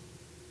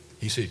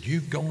 He said,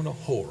 you've gone a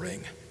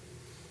whoring.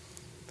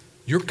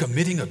 You're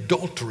committing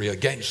adultery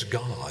against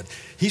God.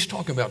 He's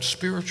talking about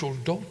spiritual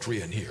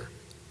adultery in here.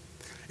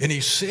 And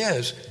he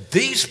says,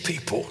 these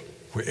people,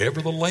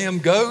 wherever the Lamb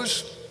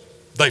goes,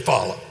 they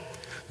follow.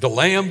 The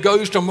Lamb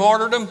goes to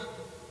martyrdom,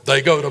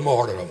 they go to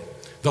martyrdom.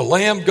 The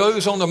Lamb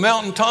goes on the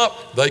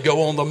mountaintop, they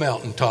go on the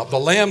mountaintop. The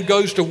Lamb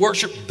goes to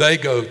worship, they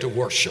go to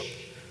worship.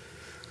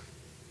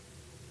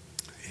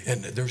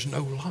 And there's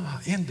no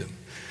lie in them.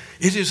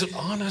 It is an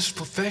honest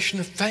profession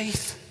of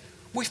faith.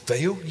 We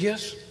fail,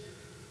 yes,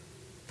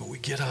 but we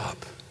get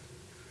up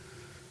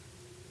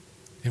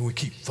and we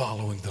keep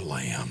following the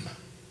Lamb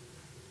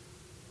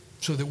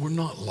so that we're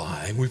not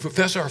lying. We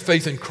profess our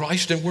faith in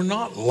Christ and we're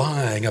not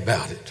lying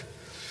about it.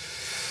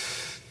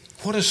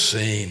 What a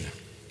scene.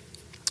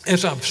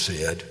 As I've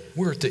said,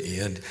 we're at the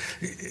end.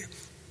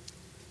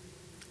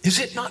 Is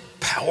it not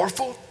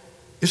powerful?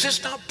 Is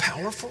this not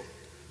powerful?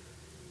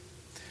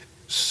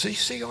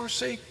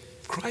 CCRC,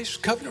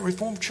 Christ Covenant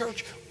Reformed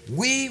Church,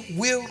 we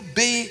will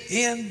be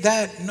in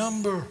that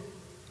number.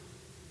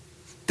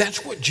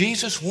 That's what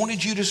Jesus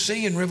wanted you to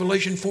see in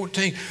Revelation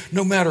 14.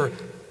 No matter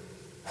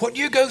what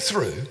you go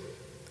through,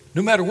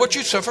 no matter what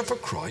you suffer for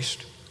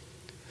Christ,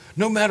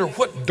 no matter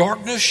what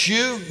darkness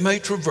you may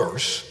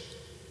traverse,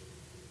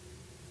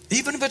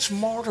 even if it's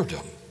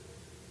martyrdom,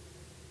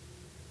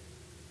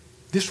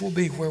 this will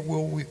be where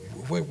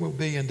we'll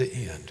be in the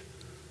end.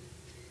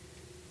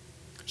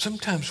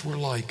 Sometimes we're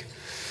like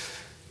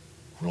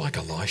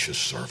Elisha's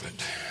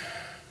servant.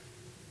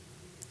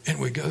 And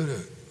we go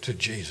to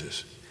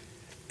Jesus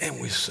and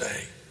we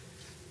say,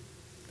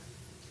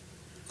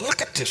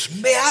 look at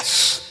this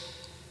mess.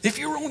 If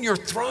you're on your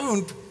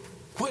throne,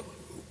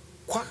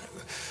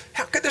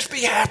 how could this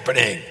be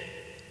happening?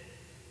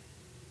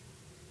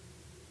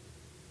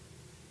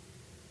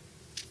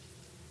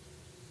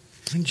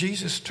 And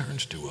Jesus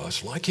turns to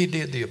us like he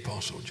did the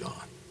Apostle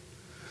John.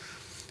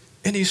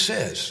 And he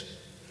says,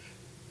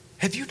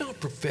 have you not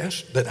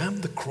professed that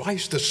I'm the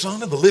Christ, the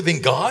Son of the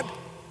living God?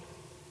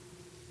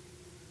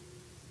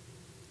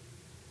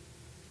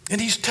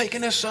 And he's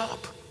taken us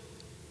up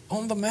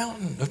on the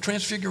mountain of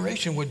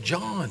transfiguration with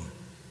John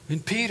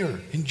and Peter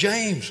and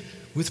James,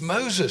 with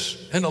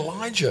Moses and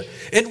Elijah.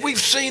 And we've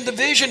seen the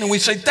vision and we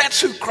say,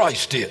 that's who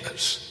Christ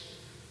is.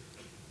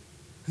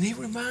 And he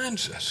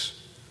reminds us.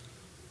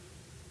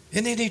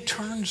 And then he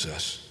turns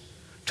us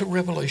to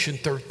Revelation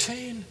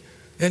 13.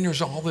 And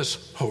there's all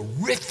this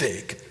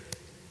horrific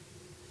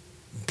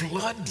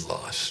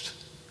bloodlust.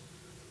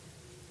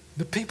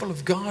 The people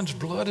of God's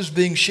blood is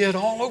being shed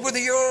all over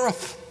the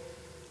earth.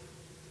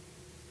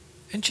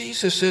 And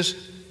Jesus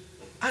says,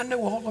 I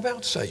know all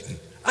about Satan.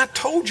 I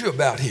told you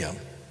about him.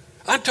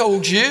 I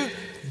told you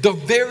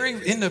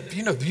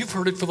you've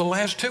heard it for the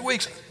last 2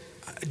 weeks.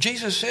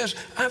 Jesus says,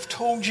 I've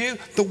told you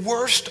the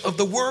worst of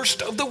the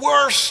worst of the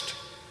worst.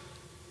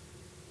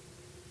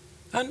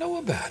 I know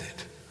about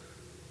it.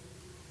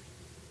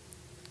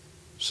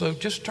 So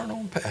just turn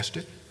on past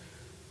it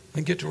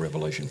and get to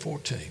Revelation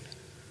 14.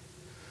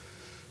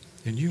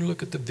 And you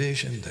look at the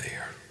vision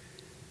there.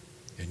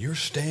 And you're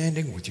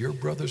standing with your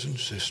brothers and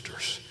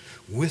sisters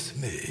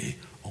with me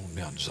on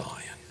Mount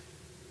Zion.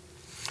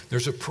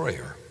 There's a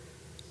prayer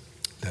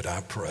that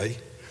I pray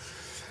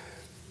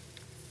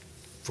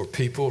for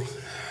people.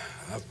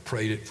 I've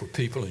prayed it for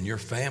people in your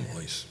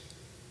families,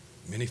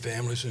 many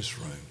families in this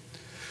room,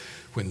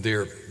 when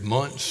they're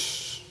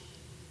months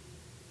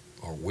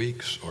or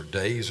weeks or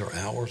days or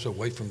hours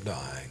away from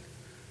dying.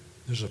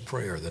 There's a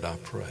prayer that I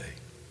pray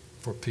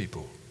for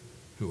people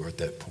who are at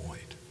that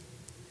point.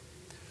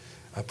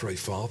 I pray,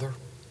 Father,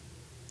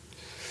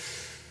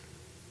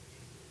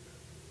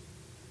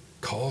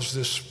 cause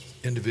this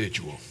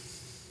individual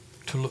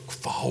to look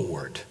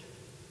forward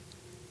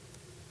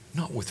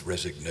not with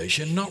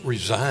resignation, not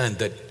resigned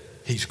that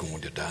he's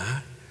going to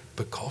die,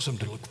 but cause him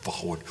to look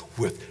forward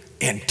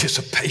with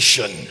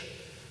anticipation.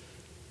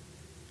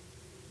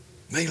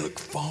 May look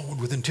forward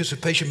with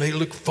anticipation. May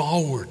look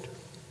forward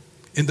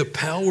in the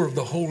power of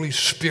the Holy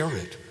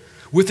Spirit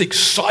with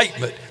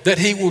excitement that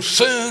he will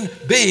soon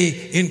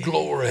be in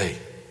glory.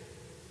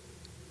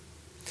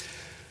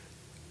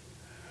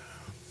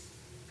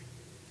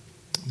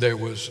 There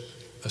was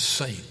a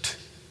saint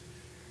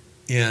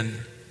in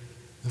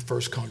the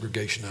first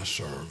congregation I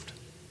served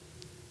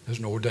as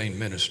an ordained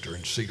minister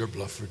in Cedar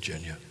Bluff,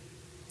 Virginia.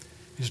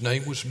 His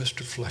name was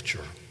Mr.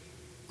 Fletcher,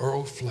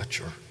 Earl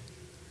Fletcher.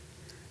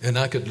 And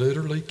I could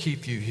literally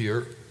keep you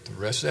here the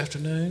rest of the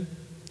afternoon,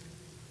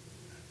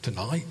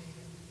 tonight,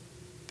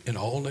 and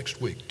all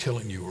next week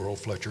telling you Earl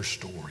Fletcher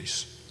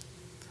stories.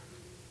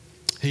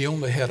 He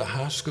only had a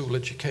high school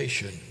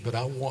education, but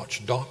I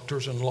watched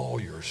doctors and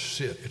lawyers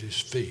sit at his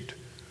feet,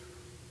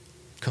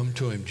 come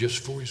to him just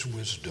for his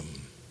wisdom.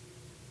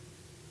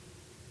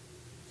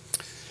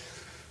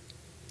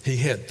 He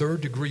had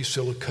third-degree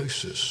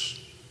silicosis.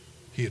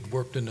 He had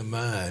worked in the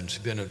mines,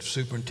 been a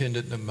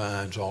superintendent in the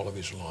mines all of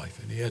his life,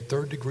 and he had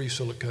third-degree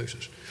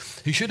silicosis.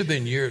 He should have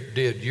been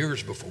dead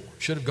years before,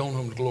 should have gone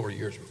home to glory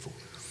years before.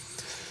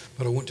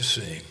 But I went to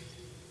see him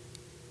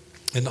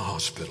in the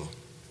hospital.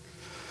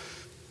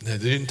 Now,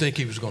 they didn't think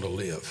he was going to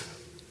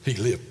live. He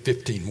lived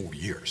 15 more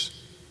years.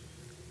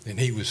 And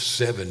he was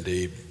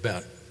 70,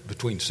 about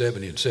between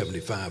 70 and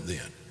 75 then.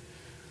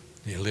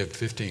 He lived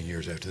 15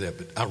 years after that,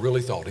 but I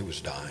really thought he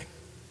was dying.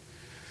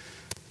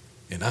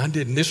 And I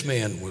didn't. This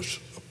man was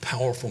a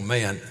powerful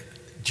man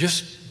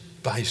just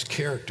by his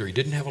character. He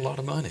didn't have a lot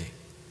of money,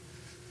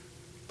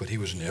 but he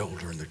was an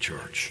elder in the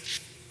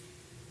church.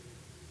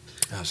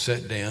 I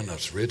sat down, I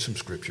read some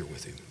scripture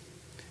with him,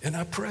 and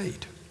I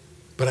prayed.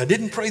 But I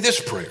didn't pray this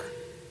prayer.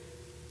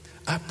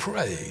 I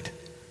prayed.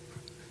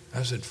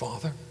 I said,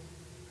 Father,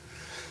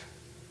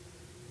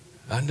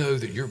 I know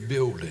that you're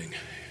building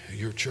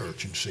your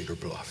church in Cedar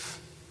Bluff,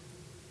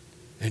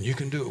 and you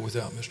can do it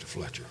without Mr.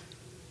 Fletcher.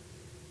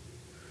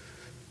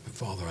 But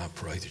Father, I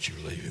pray that you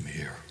leave him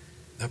here.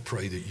 I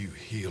pray that you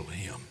heal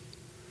him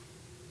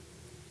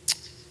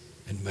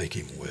and make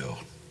him well.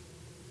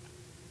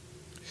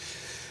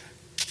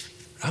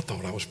 I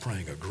thought I was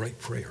praying a great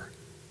prayer.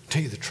 To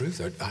tell you the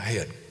truth, I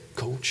had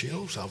cold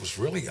chills. I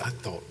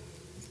thought,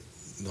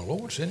 the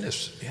Lord's in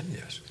this.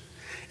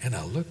 And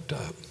I looked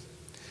up,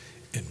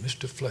 and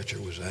Mr. Fletcher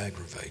was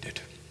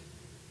aggravated.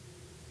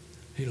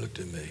 He looked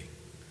at me.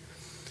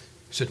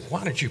 He said,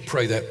 why did you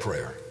pray that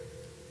prayer?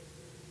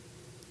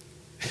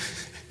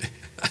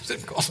 I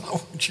said, because I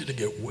want you to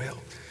get well.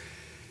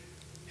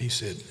 He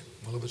said,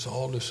 well, if it's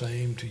all the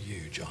same to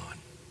you, John,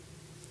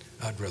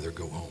 I'd rather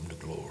go home to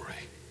glory.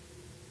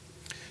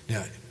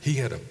 Now, he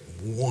had a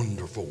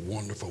wonderful,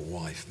 wonderful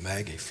wife,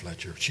 Maggie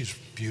Fletcher. She's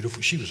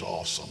beautiful. She was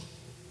awesome.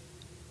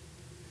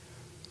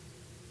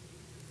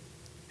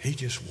 He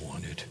just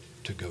wanted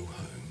to go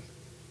home.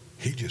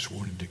 He just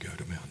wanted to go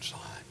to Mount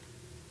Zion.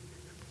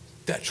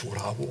 That's what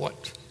I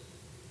want.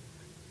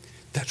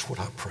 That's what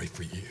I pray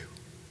for you.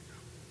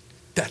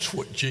 That's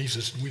what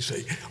Jesus, we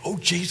say, oh,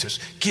 Jesus,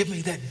 give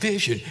me that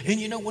vision. And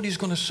you know what he's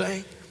going to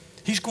say?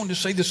 He's going to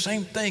say the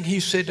same thing he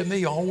said to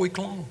me all week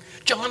long.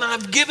 John,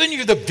 I've given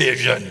you the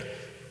vision.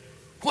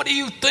 What do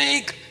you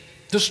think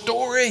the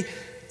story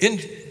in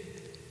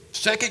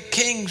 2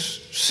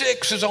 Kings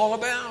 6 is all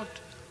about?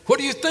 What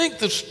do you think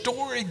the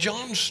story,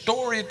 John's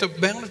story at the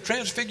Mount of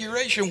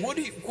Transfiguration, what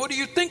do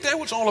you think that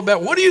was all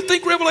about? What do you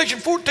think Revelation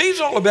 14 is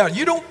all about?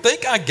 You don't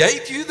think I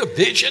gave you the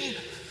vision?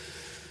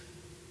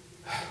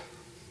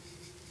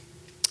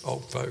 Oh,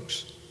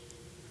 folks,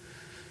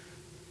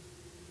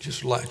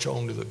 just latch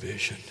on to the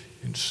vision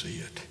and see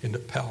it in the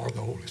power of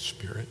the Holy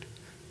Spirit.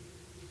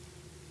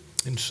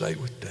 And say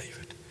with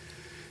David,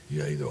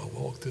 yea, though I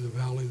walk through the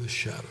valley of the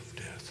shadow of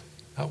death,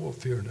 I will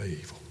fear no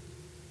evil.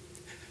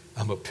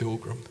 I'm a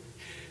pilgrim,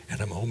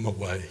 and I'm on my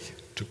way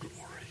to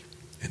glory,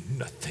 and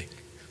nothing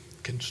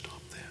can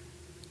stop that.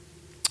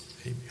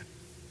 Amen.